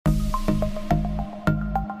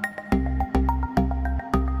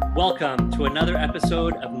Welcome to another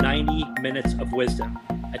episode of 90 Minutes of Wisdom,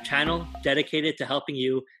 a channel dedicated to helping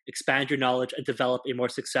you expand your knowledge and develop a more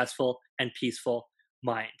successful and peaceful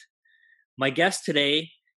mind. My guest today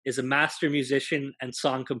is a master musician and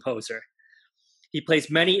song composer. He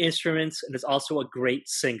plays many instruments and is also a great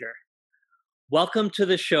singer. Welcome to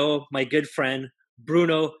the show, my good friend,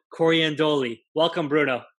 Bruno Coriandoli. Welcome,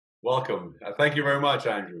 Bruno. Welcome. Thank you very much,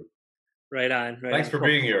 Andrew. Right on. Thanks for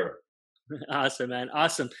being here. Awesome, man.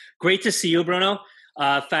 Awesome. Great to see you, Bruno.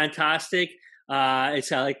 Fantastic. It's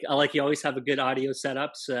like you always have a good audio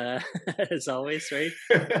setups, as always, right?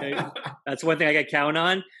 That's one thing I can count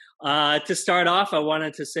on. To start off, I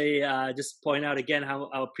wanted to say, just point out again how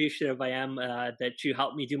appreciative I am that you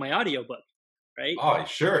helped me do my audiobook, right? Oh,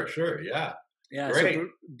 sure. Yeah. Yeah, great. so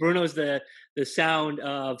Bruno's the sound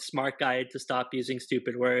of Smart Guide to Stop Using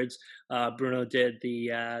Stupid Words. Bruno did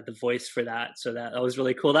the voice for that, so that was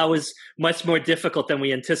really cool. That was much more difficult than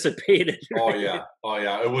we anticipated. Right? Oh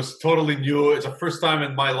yeah. It was totally new. It's the first time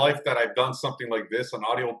in my life that I've done something like this, an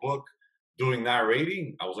audiobook, doing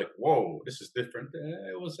narrating. I was like, whoa, this is different.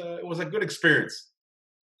 It was a good experience.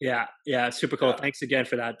 Yeah, super cool. Yeah. Thanks again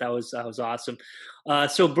for that. That was awesome.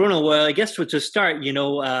 So Bruno, well, I guess to start,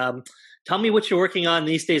 tell me what you're working on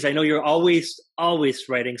these days. I know you're always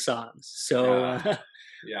writing songs. So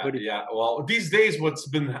Yeah. Well, these days what's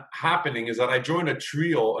been happening is that I joined a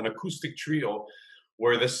trio, an acoustic trio,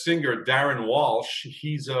 where the singer Darren Walsh,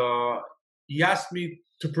 he asked me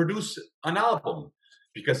to produce an album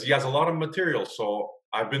because he has a lot of material. So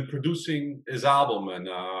I've been producing his album, and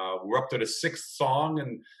we're up to the 6th song,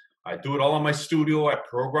 and I do it all in my studio. I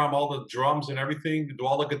program all the drums and everything, do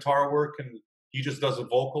all the guitar work, and he just does the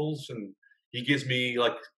vocals, and he gives me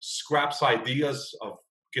like scraps ideas of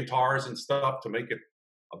guitars and stuff to make it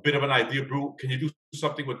a bit of an idea. Bro, can you do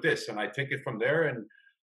something with this? And I take it from there and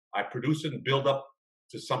I produce it and build up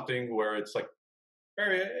to something where it's like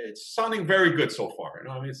it's sounding very good so far. You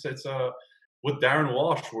know, I mean, it's with Darren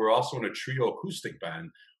Walsh, we're also in a trio acoustic band.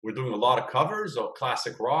 We're doing a lot of covers of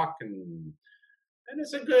classic rock, and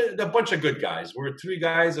it's a bunch of good guys. We're 3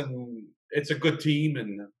 guys, and it's a good team,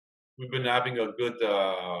 and we've been having a good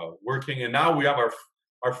working. And now we have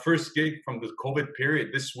our first gig from the COVID period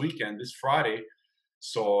this weekend, this Friday.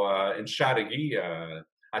 So in Chateauguay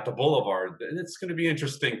at the Boulevard, and it's going to be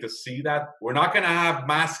interesting to see that. We're not going to have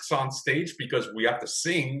masks on stage because we have to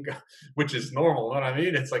sing, which is normal. You know what I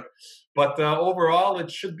mean? It's like, but overall, it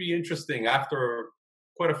should be interesting after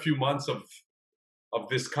quite a few months of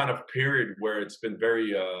this kind of period where it's been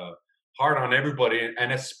very hard on everybody,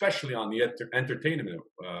 and especially on the entertainment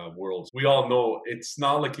world. We all know it's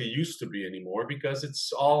not like it used to be anymore because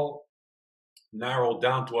it's all narrowed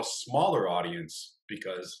down to a smaller audience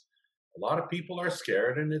because a lot of people are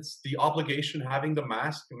scared, and it's the obligation having the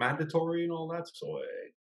mask mandatory and all that. So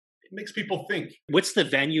it makes people think. What's the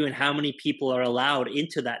venue and how many people are allowed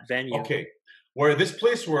into that venue? Okay, where this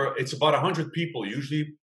place where it's about 100 people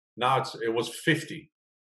usually, now it was 50.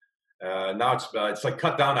 Now it's like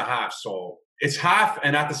cut down to half, so it's half,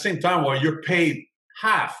 and at the same time, well, you're paid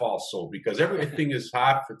half also because everything is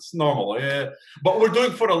half. It's normal, but we're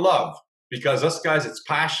doing for the love because us guys, it's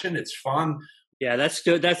passion, it's fun. Yeah, that's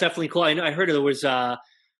definitely cool. I heard there was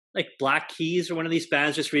like Black Keys or one of these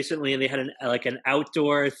bands just recently, and they had an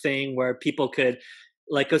outdoor thing where people could.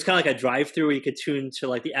 Like it was kind of like a drive-through where you could tune to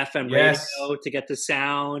like the FM radio to get the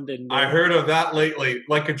sound. And I heard of that lately,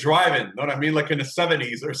 like a drive-in. Know what I mean? Like in the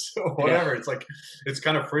 70s or so, whatever. Yeah. It's like it's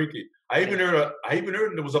kind of freaky. I even heard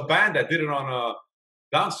there was a band that did it on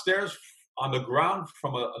downstairs on the ground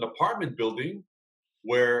from an apartment building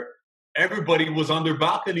where everybody was on their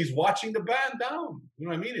balconies watching the band down. You know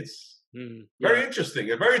what I mean? It's very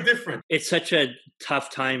interesting and very different. It's such a tough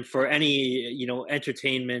time for any,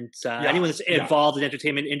 entertainment, anyone that's involved in the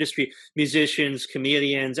entertainment industry, musicians,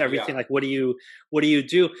 comedians, everything. Like, what do you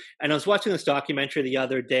do? And I was watching this documentary the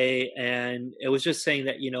other day, and it was just saying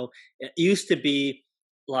that, it used to be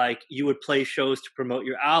like you would play shows to promote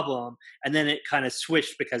your album, and then it kind of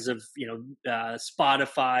switched because of,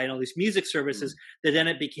 Spotify and all these music services, that then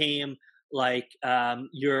it became like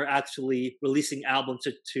you're actually releasing albums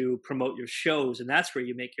to promote your shows, and that's where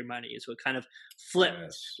you make your money. So it kind of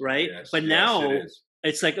flipped, right? Yes, but now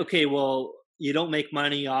it's like, okay, well, you don't make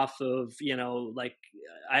money off of, like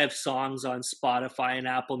I have songs on Spotify and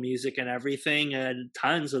Apple Music and everything, and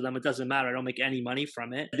tons of them. It doesn't matter. I don't make any money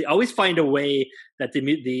from it. They always find a way that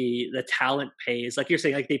the talent pays. Like you're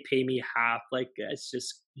saying, like they pay me half. Like it's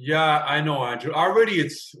just. Yeah, I know, Andrew.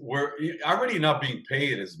 We're already not being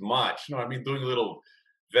paid as much. You know what I mean? Doing little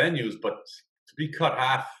venues, but to be cut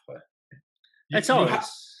half. It's always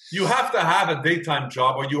you have to have a daytime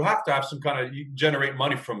job, or you have to have some kind of, you generate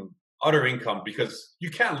money from other income, because you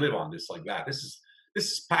can't live on this like that. This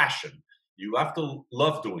is passion. You have to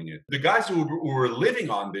love doing it. The guys who were living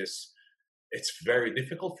on this, it's very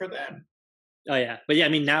difficult for them. Oh yeah, but yeah, I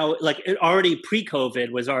mean now, like it already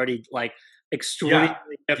pre-COVID was already like extremely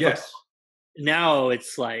difficult. Yes. Now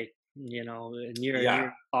it's like,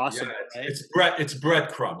 near possible, right? It's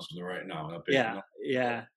breadcrumbs right now.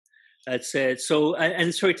 Yeah, that's it. So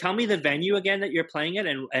and sorry, tell me the venue again that you're playing at,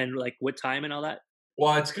 and like what time and all that.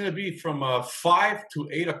 Well, it's going to be from 5 to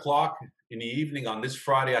 8 o'clock in the evening on this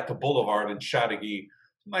Friday at the Boulevard in Chateauguay.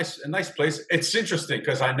 A nice place. It's interesting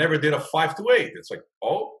because I never did a 5 to 8. It's like,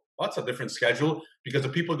 oh, that's a different schedule, because the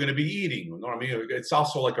people are going to be eating. You know what I mean? It's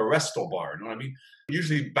also like a resto bar. You know what I mean?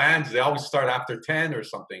 Usually bands, they always start after 10 or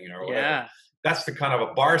something, or whatever. Yeah. That's the kind of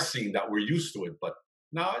a bar scene that we're used to it. But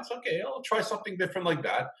no, it's okay. I'll try something different like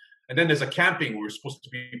that. And then there's a camping. We're supposed to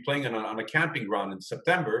be playing on a camping ground in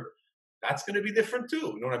September. That's going to be different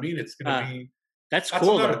too. You know what I mean? It's going to be. That's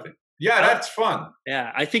cool. Another thing. Yeah, that's fun.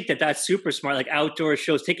 Yeah, I think that's super smart. Like outdoor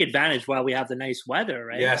shows, take advantage while we have the nice weather,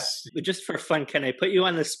 right? Yes. But just for fun, can I put you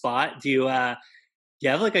on the spot? Do you have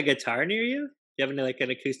like a guitar near you? Do you have like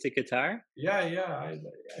an acoustic guitar? Yeah,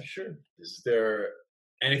 sure. Is there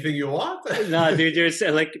anything you want? No, dude, there's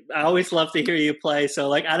like, I always love to hear you play. So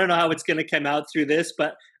like, I don't know how it's going to come out through this,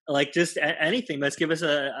 but like just anything. Let's give us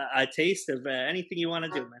a taste of anything you want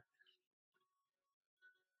to do, man.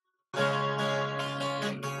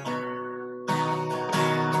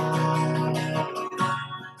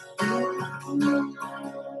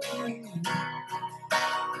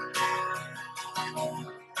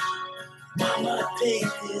 Mama, take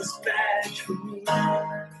this badge from me,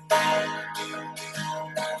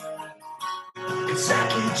 'cause I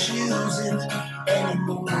can't choose it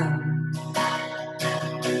anymore.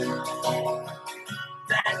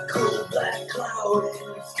 That cold black cloud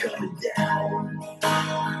is coming down.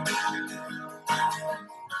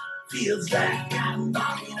 Feels like I'm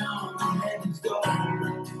knocking on heaven's door.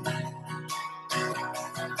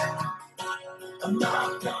 I'm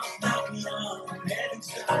knocking on heaven's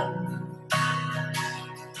door.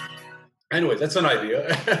 Anyway, that's an idea.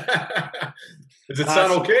 Does it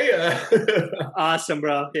sound okay? Awesome,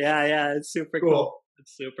 bro. Yeah, it's super cool.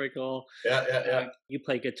 It's super cool. Yeah. You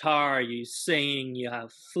play guitar, you sing, you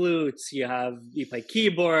have flutes, you play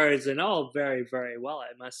keyboards, and all very, very well,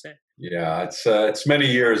 I must say. Yeah, it's many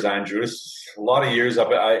years, Andrew. It's a lot of years.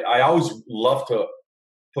 I always love to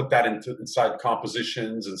put that inside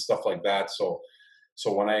compositions and stuff like that. So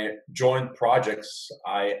when I join projects,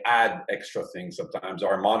 I add extra things sometimes,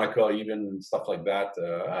 harmonica even, and stuff like that.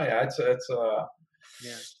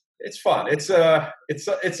 It's fun. It's a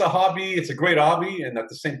hobby. It's a great hobby, and at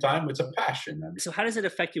the same time, it's a passion. So how does it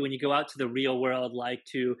affect you when you go out to the real world?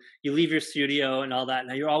 You leave your studio and all that.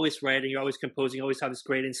 Now you're always writing, you're always composing, you always have this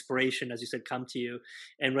great inspiration, as you said, come to you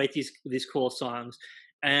and write these cool songs.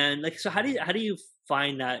 And so how do you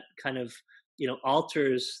find that kind of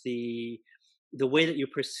alters the way that you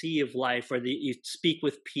perceive life, or you speak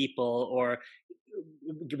with people, or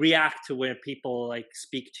react to when people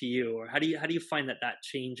speak to you, or how do you find that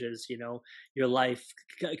changes your life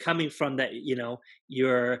coming from that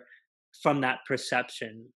you're from that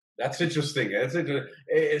perception? That's interesting.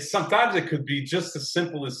 Sometimes it could be just as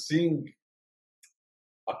simple as seeing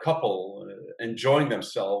a couple enjoying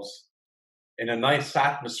themselves in a nice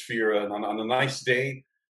atmosphere and on a nice day.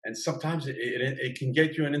 And sometimes it can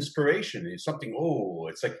get you an inspiration. It's something,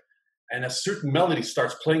 it's like, and a certain melody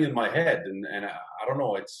starts playing in my head. And I don't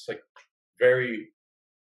know, it's like very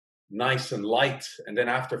nice and light. And then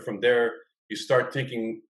from there, you start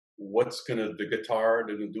thinking, the guitar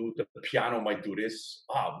going to do, the piano might do this.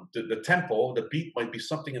 The tempo, the beat might be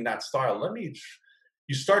something in that style.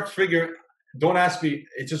 You start figuring, don't ask me,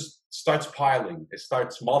 it just starts piling. It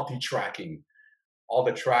starts multi-tracking. All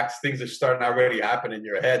the tracks, things are starting already happen in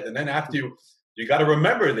your head. And then after you got to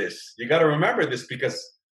remember this. You got to remember this, because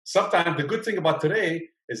sometimes the good thing about today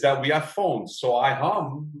is that we have phones. So I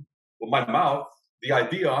hum with my mouth the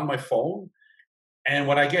idea on my phone. And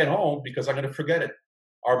when I get home, because I'm going to forget it,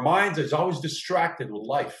 our minds is always distracted with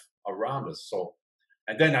life around us. So,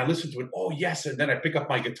 and then I listen to it. Oh yes. And then I pick up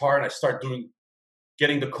my guitar and I start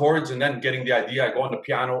getting the chords, and then getting the idea. I go on the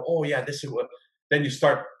piano. Oh yeah, this is what, then you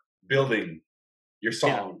start building your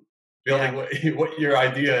song, building what your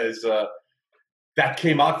idea is, that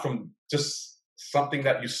came out from just something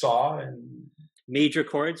that you saw. And major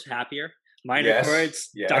chords, happier. Minor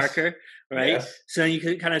chords, darker. right? Yes. So then you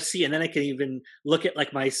can kind of see, and then I can even look at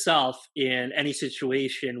like myself in any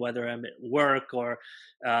situation, whether I'm at work or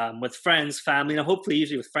with friends, family. Now, hopefully,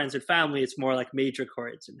 usually with friends and family, it's more like major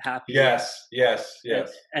chords and happy. Yes.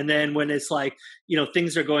 And then when it's like, you know,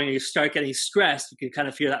 things are going, you start getting stressed, you can kind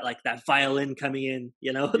of feel that, like that violin coming in,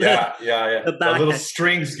 you know, Yeah. the back, The little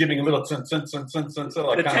strings giving a little like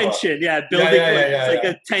the kind tension, of building, it's like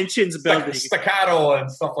a tension's building. Staccato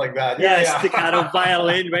and stuff like that. Staccato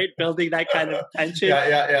violin, right? Building that kind of tension.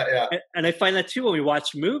 Yeah. And I find that too when we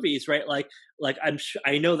watch movies, right? Like I'm sure,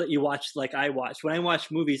 I know that you watch, like I watch. When I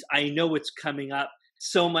watch movies, I know what's coming up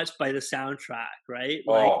so much by the soundtrack, right?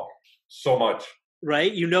 Like, so much.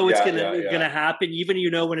 Right? You know it's gonna happen. Even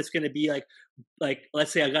you know when it's gonna be like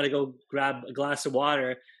let's say I gotta go grab a glass of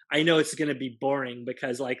water. I know it's gonna be boring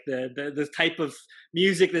because like the type of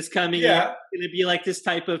music that's coming in is gonna be like this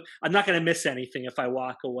type of. I'm not gonna miss anything if I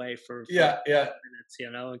walk away for minutes,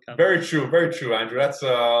 you know. And Very true, Andrew. That's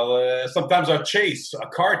sometimes a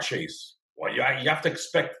car chase. Well, you have to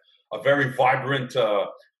expect a very vibrant,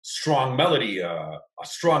 strong melody, a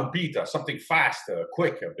strong beat, something fast,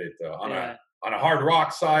 quick, a bit on a hard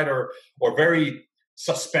rock side, or very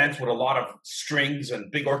suspense with a lot of strings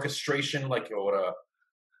and big orchestration, like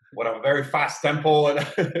with a very fast tempo, and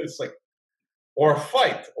it's like, or a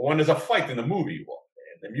fight. When there's a fight in the movie, well,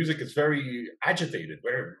 the music is very agitated,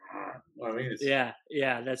 very. You know what I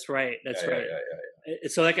mean? That's right. That's right. Yeah.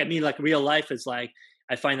 So like, I mean, like real life is like,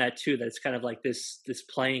 I find that too, that it's kind of like this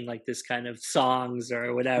playing like this kind of songs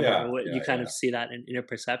or whatever. You kind of see that in your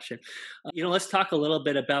perception. You know, let's talk a little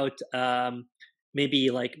bit about maybe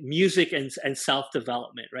like music and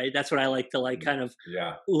self-development, right? That's what I like to like kind of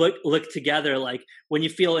look together, like when you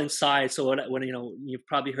feel inside. So when you know, you've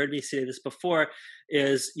probably heard me say this before,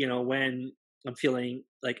 is, you know, when I'm feeling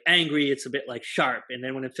like angry, it's a bit like sharp. And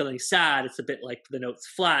then when I'm feeling sad, it's a bit like the note's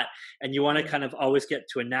flat. And you want to kind of always get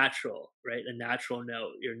to a natural, right? A natural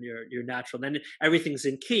note, your natural. Then everything's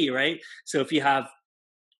in key, right? So if you have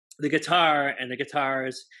the guitar and the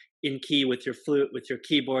guitar's in key with your flute, with your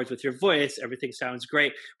keyboards, with your voice, everything sounds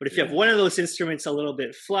great. But if you have one of those instruments a little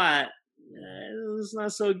bit flat, it's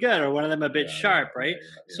not so good, or one of them a bit sharp, right?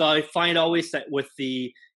 So I find always that with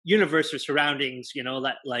the universe or surroundings, you know,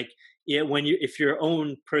 that like if your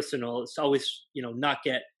own personal, it's always, you know, not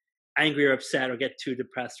get angry or upset or get too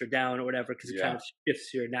depressed or down or whatever, because it kind of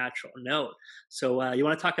shifts your natural note. So you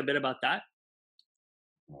want to talk a bit about that?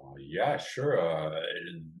 Yeah, sure.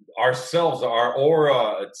 Ourselves, our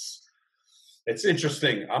aura, it's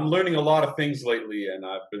interesting. I'm learning a lot of things lately, and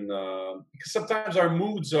I've been because sometimes our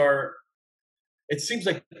moods are. It seems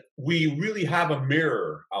like we really have a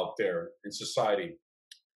mirror out there in society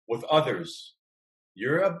with others.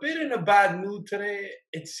 You're a bit in a bad mood today.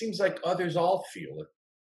 It seems like others all feel it.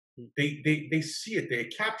 They see it. They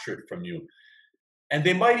capture it from you. And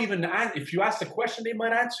they might even, if you ask the question, they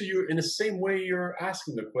might answer you in the same way you're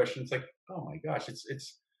asking the question. It's like, oh my gosh,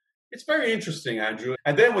 it's very interesting, Andrew.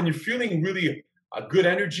 And then when you're feeling really a good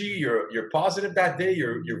energy, you're positive that day,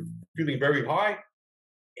 you're feeling very high,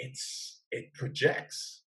 it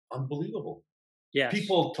projects unbelievable. Yes.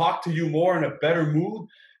 People talk to you more in a better mood.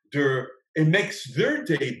 It makes their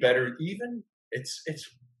day better even. It's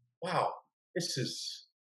wow.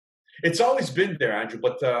 It's always been there, Andrew,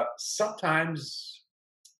 but sometimes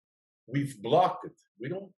we've blocked it. We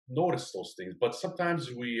don't notice those things, but sometimes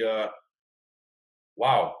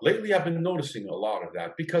wow. Lately, I've been noticing a lot of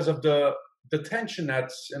that because of the tension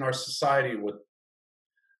that's in our society with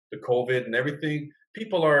the COVID and everything.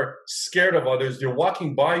 People are scared of others. They're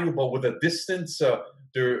walking by you, but with a distance.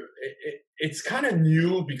 It's kind of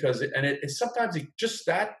new because, sometimes just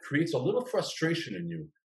that creates a little frustration in you,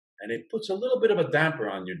 and it puts a little bit of a damper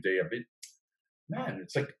on your day. A bit, man.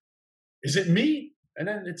 It's like, is it me? And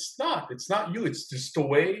then it's not you. It's just the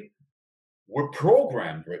way we're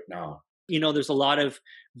programmed right now. You know, there's a lot of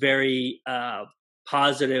very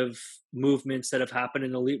positive movements that have happened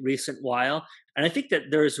in the recent while. And I think that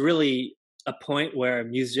there's really a point where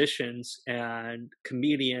musicians and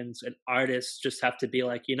comedians and artists just have to be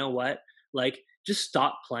like, you know what? Like, just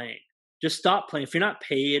stop playing. Just stop playing. If you're not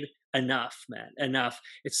paid enough, man, enough.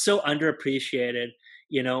 It's so underappreciated.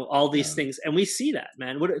 You know, all these things, and we see that,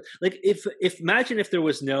 man. Like if imagine if there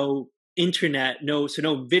was no internet, no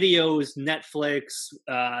videos, Netflix,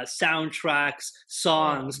 soundtracks,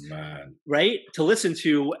 songs, right, to listen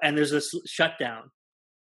to, and there's this shutdown.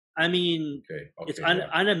 I mean, it's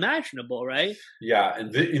unimaginable, right? Yeah,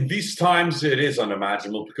 and in these times, it is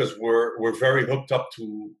unimaginable because we're very hooked up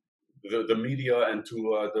to the media and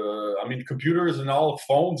to computers and all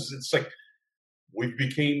phones. It's like we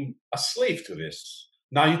became a slave to this.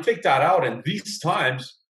 Now you take that out, and these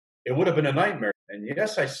times it would have been a nightmare. And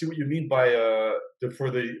yes, I see what you mean by for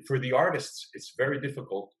the artists, it's very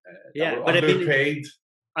difficult. Yeah, We're but underpaid.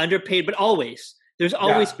 Underpaid, but always there's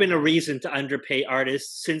always been a reason to underpay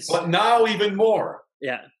artists since. But now even more.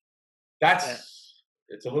 Yeah,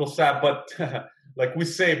 it's a little sad, but like we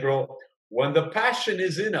say, bro, when the passion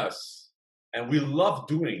is in us and we love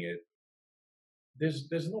doing it,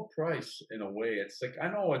 there's no price in a way. It's like, I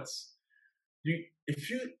know it's you if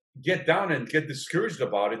you get down and get discouraged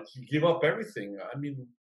about it, you give up everything. I mean,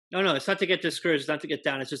 no, it's not to get discouraged, not to get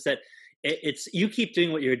down. It's just that it's you keep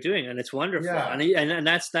doing what you're doing, and it's wonderful. Yeah. And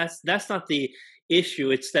that's not the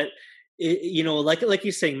issue. It's that you know, like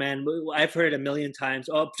you're saying, man. I've heard it a million times.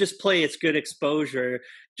 Oh, just play; it's good exposure.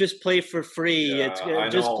 Just play for free. Yeah,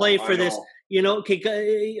 just play for this. You know, okay,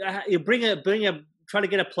 you bring a try to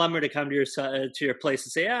get a plumber to come to your place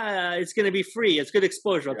and say, it's going to be free. It's good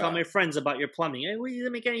exposure. I'll tell my friends about your plumbing. It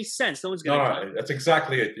doesn't make any sense. No one's going to come. No, that's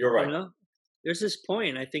exactly it. You're right. You know? There's this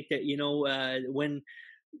point. I think that, you know, when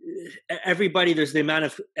everybody, there's the amount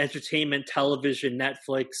of entertainment, television,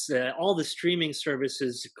 Netflix, all the streaming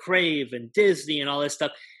services, Crave and Disney and all this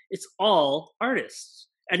stuff. It's all artists.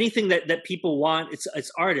 Anything that people want,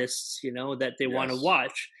 it's artists, you know, that they want to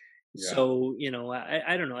watch. Yeah. So, you know,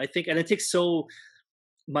 I don't know. I think, and it takes so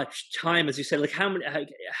much time, as you said, like how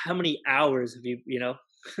many hours have you know,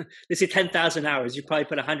 they say 10,000 hours, you probably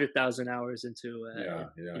put 100,000 hours into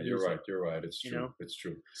you're right, it's true, you know? It's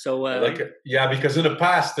true. So because in the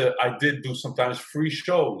past I did do sometimes free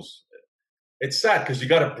shows. It's sad because you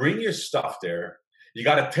got to bring your stuff there, you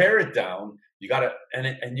got to tear it down, you got to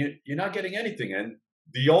and you're not getting anything, and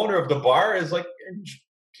the owner of the bar is like,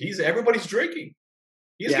 everybody's drinking,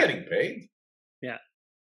 he's getting paid.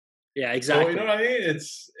 Yeah, exactly. So, you know what I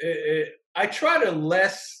mean? I try to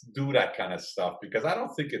less do that kind of stuff because I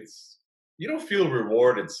don't think you don't feel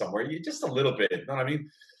rewarded somewhere. You just a little bit, you know what I mean?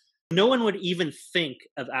 No one would even think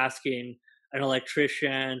of asking an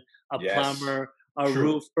electrician, a plumber, a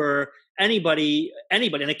roofer, anybody,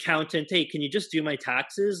 an accountant, hey, can you just do my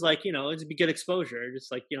taxes? Like, you know, it'd be good exposure.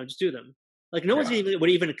 Just like, you know, just do them. Like no one's would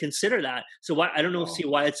even consider that. So I don't know, see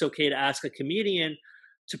why it's okay to ask a comedian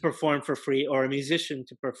to perform for free or a musician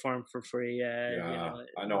to perform for free. You know,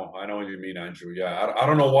 I know what you mean, Andrew. Yeah, I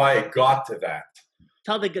don't know why it got to that.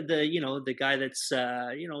 Tell the you know, the guy that's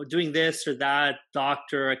you know, doing this or that,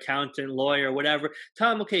 doctor, accountant, lawyer, whatever.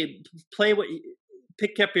 Tell him, okay,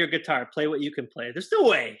 pick up your guitar, play what you can play. There's no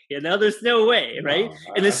way, you know. There's no way, right?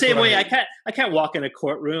 In the same way, I can't walk in a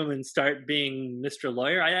courtroom and start being Mr.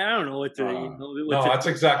 Lawyer. I don't know what to. That's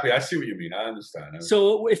exactly. I see what you mean. I understand.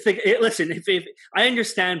 So if I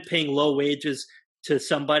understand paying low wages to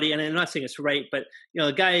somebody, and I'm not saying it's right, but you know,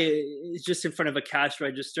 a guy is just in front of a cash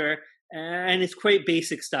register, and it's quite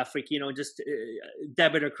basic stuff, like, you know, just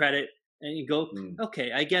debit or credit. And you go,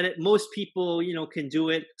 okay, I get it. Most people, you know, can do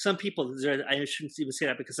it. Some people, I shouldn't even say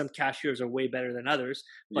that because some cashiers are way better than others.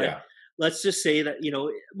 But let's just say that, you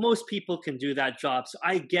know, most people can do that job. So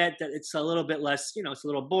I get that it's a little bit less, you know, it's a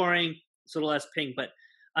little boring, it's a little less ping. But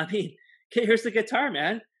I mean, okay, here's the guitar,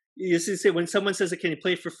 man. You say when someone says, can you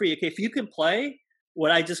play for free? Okay, if you can play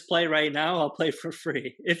what I just play right now, I'll play for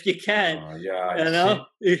free. If you can, you know,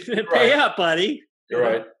 pay up, buddy. You're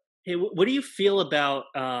right. Hey, what do you feel about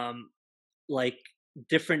like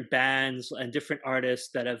different bands and different artists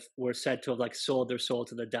that were said to have like sold their soul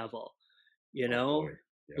to the devil, you know,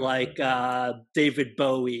 David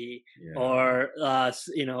Bowie or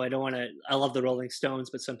you know, I love the Rolling Stones,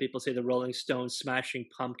 but some people say the Rolling Stones, Smashing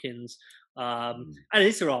Pumpkins. And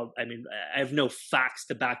these are all, I mean, I have no facts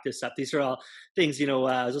to back this up. These are all things, you know,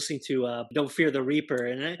 I was listening to Don't Fear the Reaper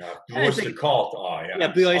and Blue Oyster Cult.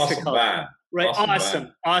 Blue Oyster Cult. Band. Right,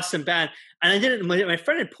 awesome band. And my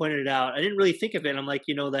friend had pointed it out. I didn't really think of it. I'm like,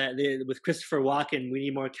 you know, that with Christopher Walken, We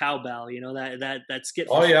Need More Cowbell. You know, that skit.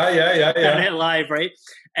 Night Live, right?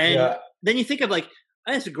 And then you think of like,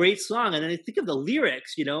 that's a great song, and then you think of the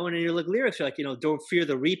lyrics, you know, and then you're like, lyrics are like, you know, don't fear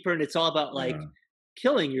the reaper, and it's all about like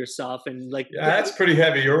killing yourself and like. Yeah, that's pretty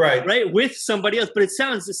heavy. You're right. Right, with somebody else, but it's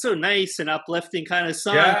so nice and uplifting kind of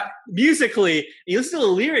song musically. And you listen to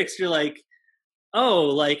the lyrics, you're like, oh,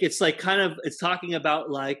 like it's like kind of it's talking about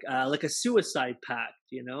like a suicide pact,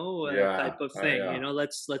 you know, type of thing. You know,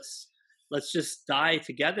 let's just die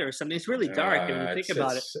together or something. It's really dark, and when you think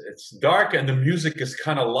about it, it's dark, and the music is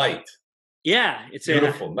kind of light. Yeah, it's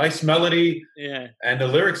beautiful, nice melody. Yeah, and the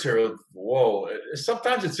lyrics are whoa.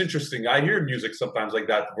 Sometimes it's interesting. I hear music sometimes like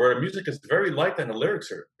that, where the music is very light and the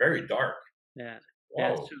lyrics are very dark. Yeah,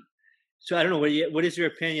 yeah. So I don't know. What is your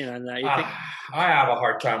opinion on that? You think? I have a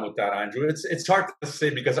hard time with that, Andrew. It's hard to say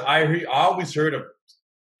because I always heard of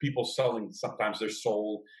people selling sometimes their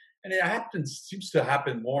soul And it seems to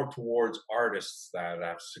happen more towards artists that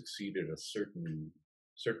have succeeded a certain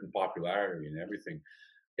popularity and everything.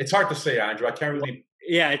 It's hard to say, Andrew. I can't really.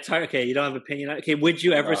 Yeah, it's hard. Okay, you don't have opinion. Okay, would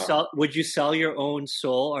you ever No, sell? Would you sell your own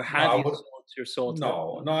soul, or no, have you sold your soul to?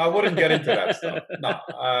 no, I wouldn't get into that stuff. No,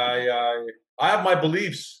 I have my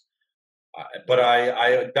beliefs, but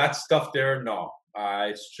I that stuff there, no.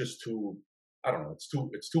 It's just too. I don't know.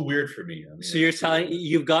 It's too weird for me. I mean, So you're telling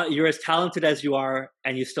you're as talented as you are,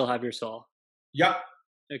 and you still have your soul. yeah,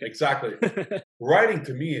 Okay. exactly. Writing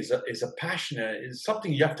to me is a passion. Is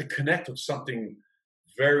something you have to connect with something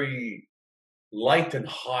very light and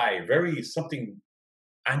high, very something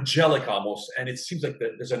angelic almost. And it seems like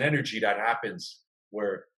there's an energy that happens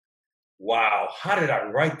where, wow, how did I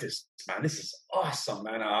write this, man? This is awesome,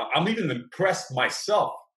 man. I'm even impressed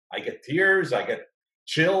myself. I get tears, I get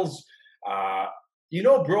chills.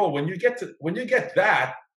 Bro, when you get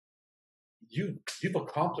that, you've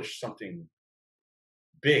accomplished something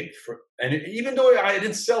big. And even though I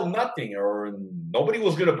didn't sell nothing or nobody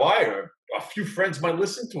was going to buy it, or a few friends might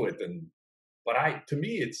listen to it, but to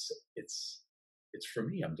me, it's for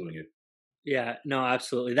me. I'm doing it. Yeah, no,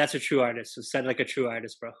 absolutely. That's a true artist. It sounded like a true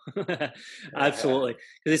artist, bro. Absolutely.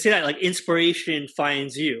 Because they say that like inspiration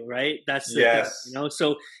finds you, right? That's the thing,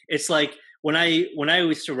 So it's like when I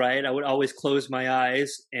used to write, I would always close my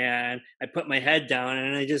eyes and I put my head down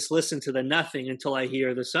and I just listen to the nothing until I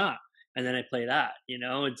hear the song, and then I play that.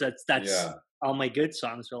 That's all my good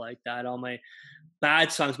songs are like that. All my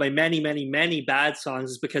bad songs, my many bad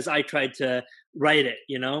songs, is because I tried to write it.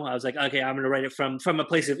 I was like, okay, I'm going to write it from a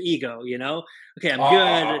place of ego. Okay, I'm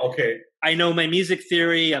good. Okay, I know my music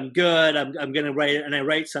theory. I'm good. I'm going to write it, and I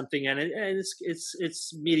write something, and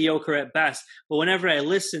it's mediocre at best. But whenever I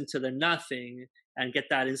listen to the nothing and get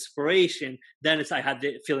that inspiration, then I had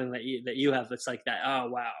the feeling that you have. It's like that. Oh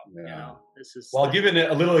wow, this is. Well, I'll give it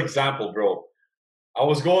a little example, bro. I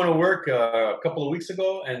was going to work a couple of weeks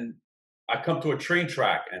ago, and I come to a train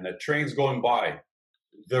track, and the train's going by.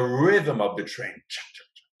 The rhythm of the train,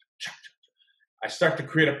 I start to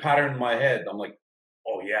create a pattern in my head. I'm like,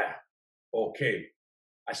 oh yeah, okay.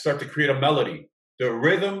 I start to create a melody. The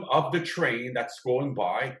rhythm of the train that's going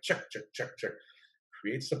by, check,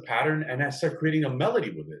 creates the pattern, and I start creating a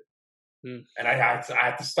melody with it. And I had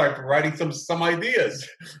to start writing some ideas.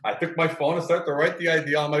 I took my phone and started to write the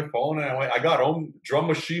idea on my phone, and I got home, drum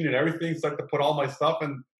machine and everything, started to put all my stuff,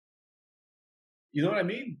 and you know what I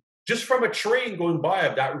mean? Just from a train going by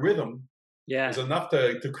of that rhythm is enough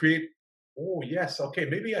to create, oh yes, okay,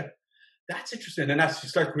 maybe that's interesting. And that's you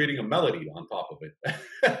start creating a melody on top of it.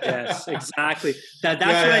 Yes, exactly.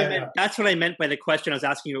 That's what I meant by the question I was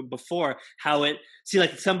asking you before, how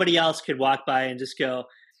like somebody else could walk by and just go,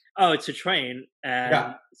 oh, it's a train.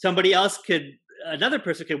 And another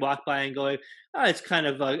person could walk by and go, oh, it's kind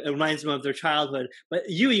of, it reminds them of their childhood. But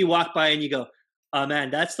you walk by and you go, oh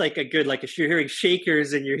man, that's like a good, like if you're hearing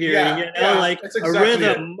shakers and you're hearing, like exactly a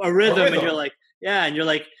rhythm, and you're like, and you're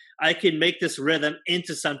like, I can make this rhythm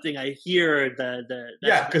into something. I hear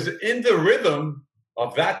because in the rhythm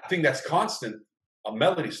of that thing that's constant, a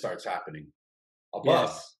melody starts happening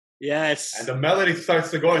above. Yes. And the melody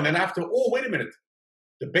starts to go, and then after, oh, wait a minute,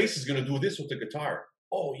 the bass is going to do this with the guitar.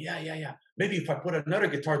 Oh, yeah. Maybe if I put another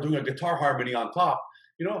guitar doing a guitar harmony on top,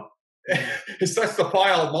 it starts to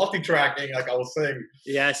pile multi-tracking, like I was saying.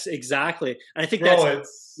 Yes, exactly. And I think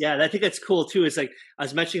I think that's cool too. Is like I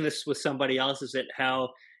was mentioning this with somebody else. Is that how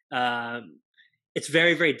it's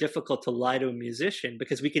very, very difficult to lie to a musician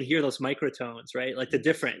because we can hear those microtones, right? Like the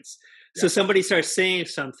difference. So somebody starts saying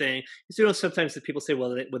something. Sometimes the people say,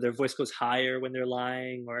 well, their voice goes higher when they're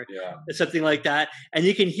lying or something like that. And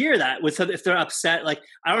you can hear that if they're upset. Like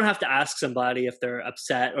I don't have to ask somebody if they're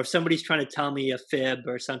upset or if somebody's trying to tell me a fib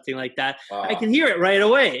or something like that. I can hear it right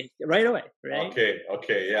away, right?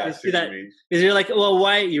 Okay, yeah. You see that? Because you're like, well,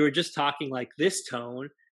 why? You were just talking like this tone.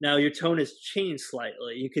 Now your tone has changed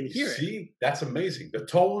slightly. You can hear it. See, that's amazing. The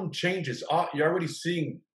tone changes. You're already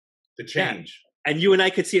seeing the change. And you and I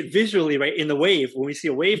could see it visually, right, in the wave. When we see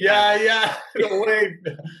a wave. Yeah, the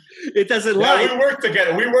wave. It doesn't lie. We work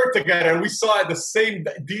together. And we saw the same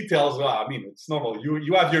details. I mean, it's normal.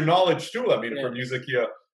 You have your knowledge too. I mean, for music here.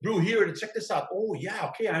 Bro, here, check this out. Oh, yeah,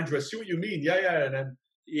 okay, Andrew, I see what you mean. Yeah. And then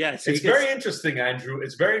so it's very interesting, Andrew.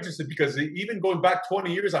 It's very interesting because even going back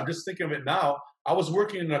 20 years, I'm just thinking of it now. I was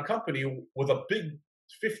working in a company with a big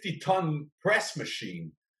 50-ton press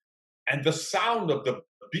machine, and the sound of the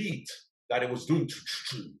beat that it was doing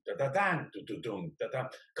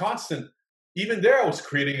constant. Even there, I was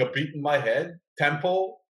creating a beat in my head,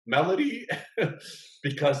 tempo, melody,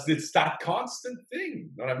 because it's that constant thing.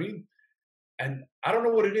 You know what I mean? And I don't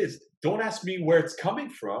know what it is. Don't ask me where it's coming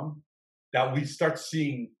from, that we start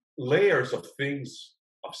seeing layers of things,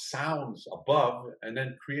 of sounds above, and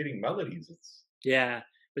then creating melodies. It's Yeah,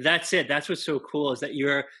 but that's it. That's what's so cool is that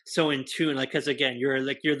you're so in tune. Like, because again, you're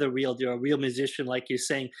a real musician. Like you're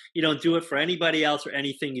saying, you don't do it for anybody else or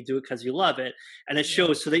anything. You do it because you love it, and it yeah,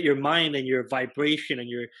 shows so that your mind and your vibration and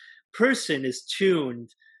your person is tuned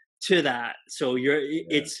to that. So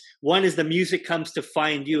it's yes. one is the music comes to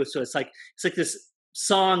find you. So it's like this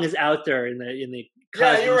song is out there in the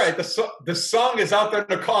Yeah, you're cosmos, right. The song is out there in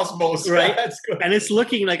the cosmos. right? That's good. And it's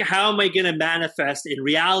looking like, how am I going to manifest in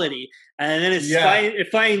reality? And then Yeah, it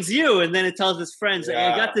finds you, and then it tells its friends, "Hey,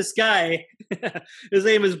 I got yeah. this guy. His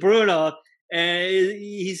name is Bruno, and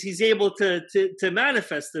he's able to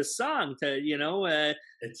manifest this song. To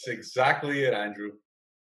It's exactly it, Andrew.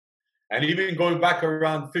 And even going back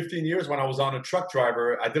around 15 years when I was on a truck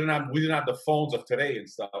driver, we didn't have the phones of today and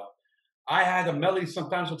stuff. I had a melody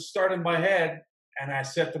sometimes would start in my head, and I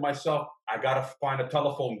said to myself, I gotta find a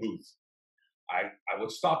telephone booth. I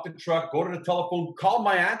would stop the truck, go to the telephone, call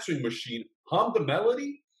my answering machine, hum the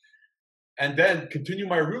melody, and then continue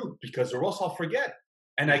my route because or else I'll forget.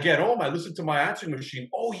 And I get home, I listen to my answering machine.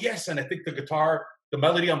 Oh yes, and I think the guitar, the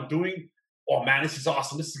melody I'm doing, oh man, this is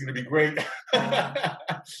awesome. This is gonna be great.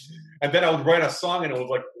 And then I would write a song, and it was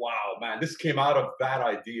like, wow, man, this came out of that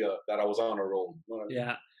idea that I was on a roll. You know what I mean?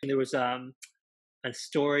 yeah. There was a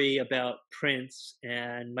story about Prince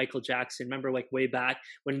and Michael Jackson. Remember, like way back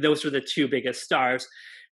when those were the two biggest stars,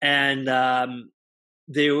 and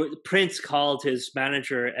Prince called his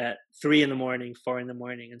manager at 3 in the morning, 4 in the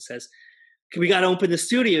morning, and says, "We got to open the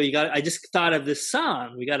studio. I just thought of this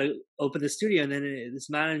song. We got to open the studio." And then this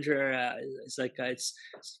manager is like, it's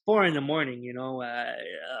 4 in the morning.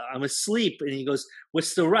 I'm asleep." And he goes,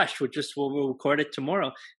 "What's the rush? We'll record it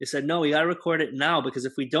tomorrow." He said, "No, we got to record it now, because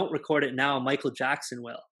if we don't record it now, Michael Jackson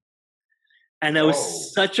will." And that was Oh,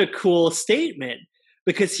 such a cool statement,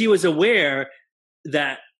 because he was aware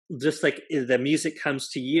that just like the music comes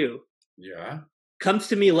to you, yeah. comes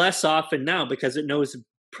to me less often now, because it knows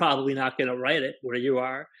probably not going to write it where you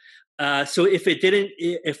are. So if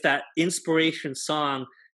that inspiration song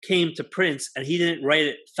came to Prince and he didn't write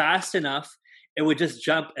it fast enough, it would just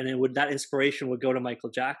jump, and that inspiration would go to Michael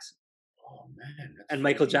Jackson, Oh man, that's and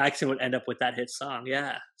Michael freaky. Jackson would end up with that hit song.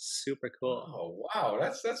 Yeah, super cool. Oh wow,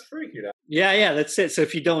 that's freaky. Yeah, yeah, that's it. So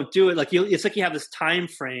if you don't do it, it's like you have this time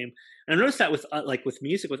frame. And I noticed that with with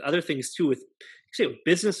music, with other things too, with say with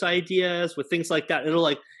business ideas, with things like that.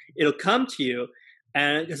 It'll come to you,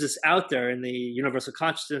 and because it's out there in the universal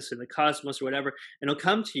consciousness, in the cosmos or whatever, and it'll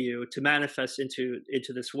come to you to manifest into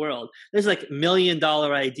this world. There's like $1 million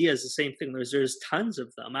ideas, the same thing. There's tons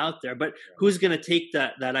of them out there, but who's going to take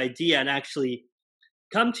that idea and actually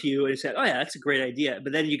come to you and say, "Oh yeah, that's a great idea,"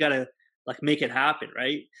 but then you got to like make it happen,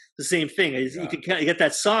 right? The same thing is you Yeah, can get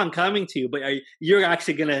that song coming to you, but you're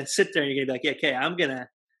actually gonna sit there and you're gonna be like, "Okay, I'm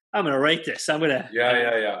gonna write this. I'm gonna." yeah,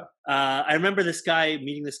 yeah, yeah. I remember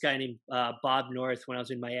meeting this guy named Bob North when I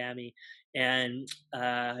was in Miami, and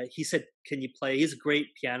he said, "Can you play?" He's a great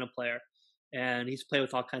piano player, and he's played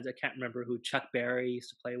with all kinds. I can't remember who. Chuck Berry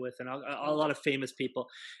used to play with, and a lot of famous people.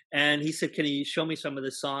 And he said, "Can you show me some of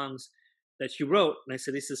the songs that you wrote?" And I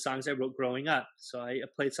said, "These are songs I wrote growing up." So I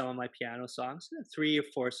played some of my piano songs, 3 or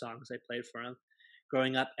 4 songs I played for him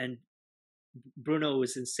growing up. And Bruno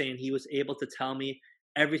was insane. He was able to tell me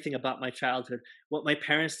everything about my childhood, what my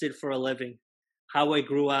parents did for a living, how I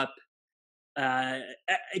grew up. I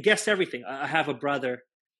guessed everything. I have a brother.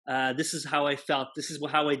 This is how I felt. This is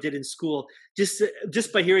how I did in school.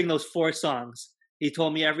 Just by hearing those 4 songs, he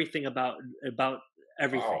told me everything about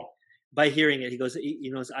everything. Wow. By hearing it, he goes,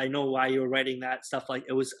 "I know why you were writing that stuff." Like,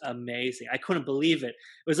 it was amazing. I couldn't believe it.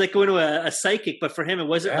 It was like going to a psychic, but for him, it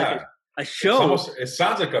wasn't like Yeah. a It's show. almost. It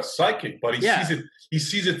sounds like a psychic, but he Yeah, sees it. He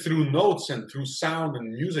sees it through notes and through sound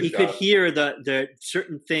and music. he could hear the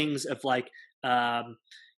certain things of like um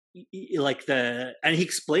like and he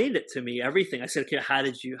explained it to me, everything. I said, "Okay, how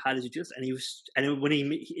did you do this?" And when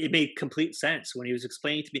it made complete sense when he was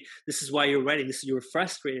explaining to me, "This is why you're writing. You were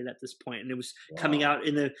frustrated at this point, and it was coming Wow. out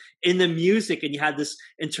in the music, and you had this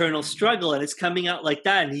internal struggle, and it's coming out like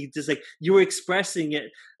that." And he just like, you were expressing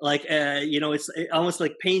it like it's almost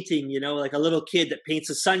like painting, like a little kid that paints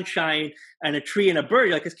a sunshine and a tree and a bird.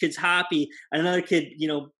 Like, this kid's happy, and another kid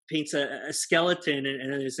paints a skeleton,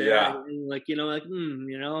 and is Yeah. like,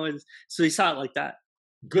 and so he saw it like that.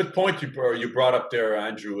 Good point you brought up there,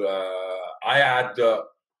 Andrew. I had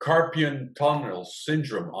carpian tunnel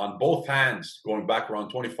syndrome on both hands going back around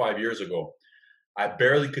 25 years ago. I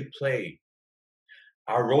barely could play.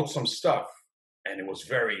 I wrote some stuff, and it was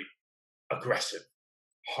very aggressive.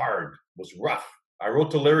 hard, was rough. I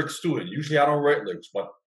wrote the lyrics too, and usually I don't write lyrics, but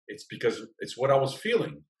it's because it's what I was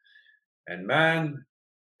feeling. And man,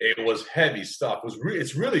 it was heavy stuff.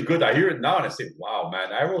 It's really good. I hear it now and I say, wow,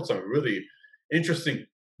 man, I wrote some really interesting,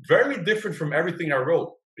 very different from everything I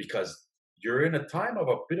wrote, because you're in a time of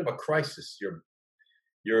a bit of a crisis.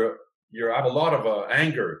 You have a lot of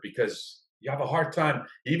anger because you have a hard time.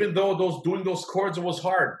 Even though doing those chords was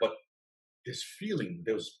hard, but this feeling,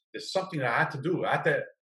 there's something that I had to do. I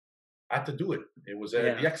had to do it. It was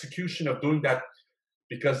the execution of doing that,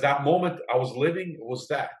 because that moment I was living was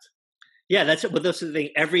that. Yeah, that's it. But that's the thing.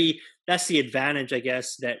 That's the advantage, I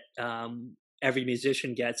guess, that every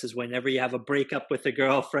musician gets, is whenever you have a breakup with a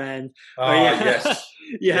girlfriend, or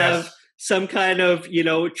you have some kind of,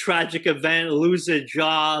 tragic event, lose a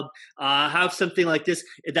job, have something like this,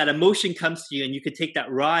 that emotion comes to you, and you can take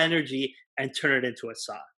that raw energy and turn it into a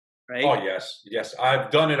song, right? Oh, yes.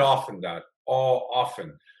 I've done it often,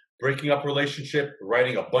 often. Breaking up relationship,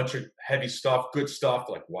 writing a bunch of heavy stuff, good stuff,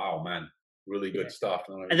 like, wow, man, really good stuff.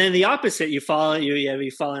 And then the opposite, you fall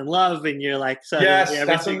in love, and you're like,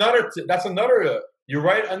 that's another. You're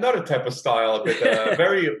right. Another type of style, a bit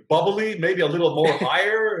very bubbly, maybe a little more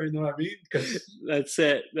higher. You know what I mean? That's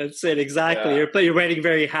it. Exactly. Yeah. You're writing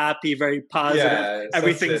very happy, very positive. Yes,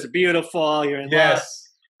 everything's beautiful. You're in love.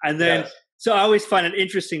 And then, so I always find it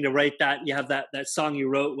interesting to write that. You have that song you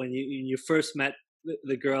wrote when you first met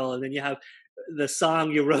the girl, and then you have the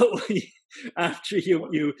song you wrote after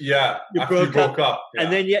you broke up. Yeah.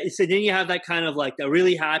 And then so then you have that kind of like a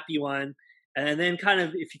really happy one. And then kind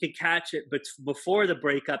of, if you could catch it, but before the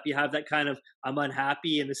breakup, you have that kind of, I'm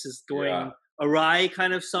unhappy and this is going awry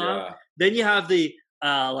kind of song. Yeah. Then you have the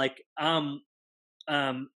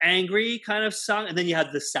angry kind of song. And then you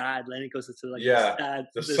have the sad, and it goes into like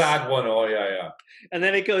the sad one. Oh, yeah. And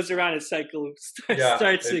then it goes around and cycle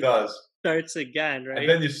starts again, right? And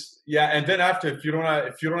then and then after, if you don't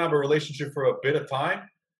have a relationship for a bit of time,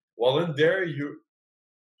 well, in there you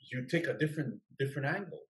take a different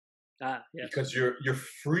angle. Because you're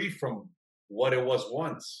free from what it was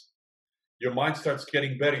once. Your mind starts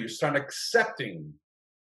getting better. You start accepting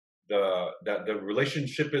that the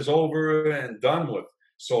relationship is over and done with.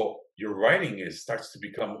 So your writing starts to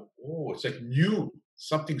become it's like new.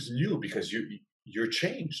 Something's new because you're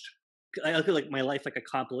changed. I look at like my life like a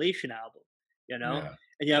compilation album,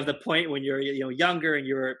 and you have the point when you're younger and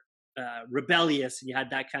you're rebellious, and you had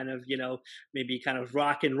that kind of maybe kind of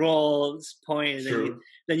rock and roll point, and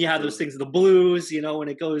then you have those things, the blues, when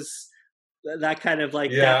it goes that kind of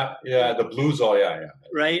like the blues,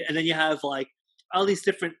 right. And then you have like all these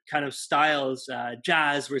different kind of styles,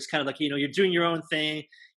 jazz, where it's kind of like you're doing your own thing,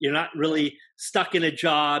 you're not really stuck in a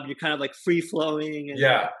job, you're kind of like free flowing and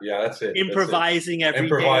that's it, improvising every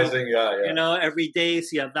day, every day. So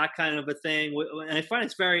you have that kind of a thing, and I find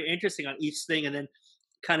it's very interesting on each thing. And then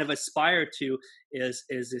kind of aspire to is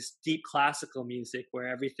this deep classical music where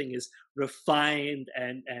everything is refined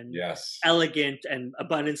and elegant and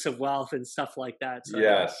abundance of wealth and stuff like that. So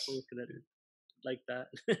like that.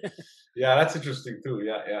 That's interesting too.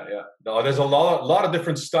 No, there's a lot of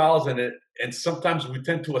different styles in it, and sometimes we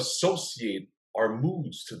tend to associate our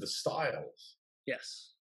moods to the styles.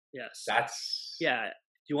 Yes. That's Do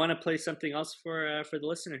you want to play something else for the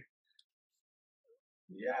listener?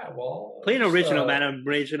 Play an original, man, an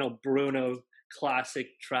original Bruno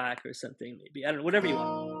classic track or something, maybe. I don't know, whatever you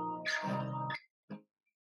want.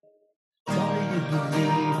 Tell me you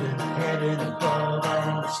believe in heaven above.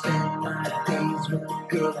 I spend my days with the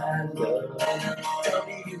girl I love. Tell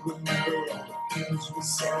me you remember all the things we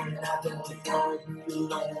said. I don't want to be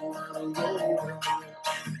alone.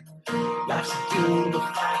 Life's a game of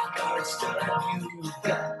 5-card stuff. You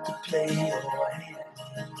got to play your hand.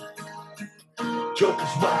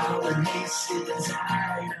 Joker's wild and Mason's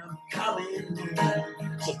high. I'm coming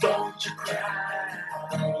in, so don't you cry.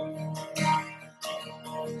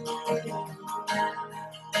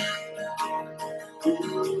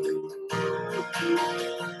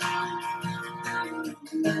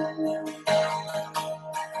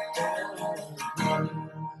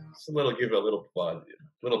 Give it a little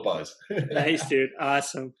buzz. Nice, dude.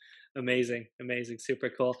 Awesome. Amazing. Super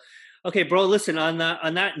cool. Okay, bro, listen, on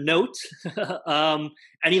that note,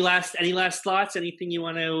 any last thoughts? Anything you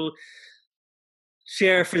want to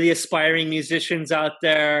share for the aspiring musicians out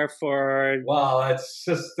there? It's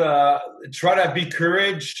just try to be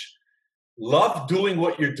courage. Love doing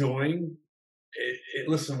what you're doing.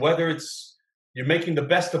 Listen, whether it's you're making the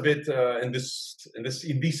best of it in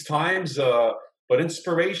these times, but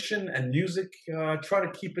inspiration and music, try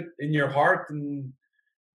to keep it in your heart and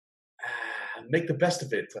make the best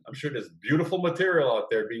of it. I'm sure there's beautiful material out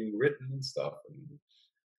there being written and stuff. And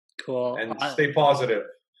Cool. And stay positive.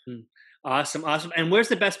 Awesome. And where's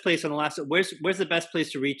the best place on the last? Where's the best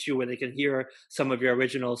place to reach you where they can hear some of your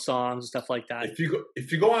original songs and stuff like that?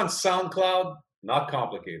 If you go on SoundCloud, not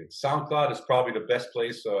complicated. SoundCloud is probably the best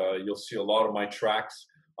place. You'll see a lot of my tracks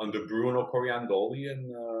under Bruno Coriandoli,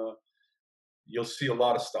 and you'll see a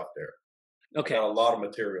lot of stuff there. Okay. I got a lot of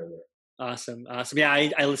material there. Awesome. Yeah,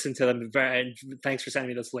 I listened to them. Thanks for sending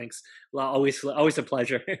me those links. Always a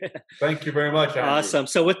pleasure. Thank you very much, Andrew. Awesome.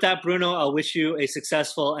 So with that, Bruno, I'll wish you a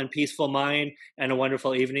successful and peaceful mind and a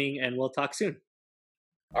wonderful evening, and we'll talk soon.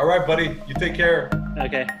 All right, buddy. You take care.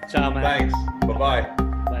 Okay. Ciao, man. Thanks. Bye-bye.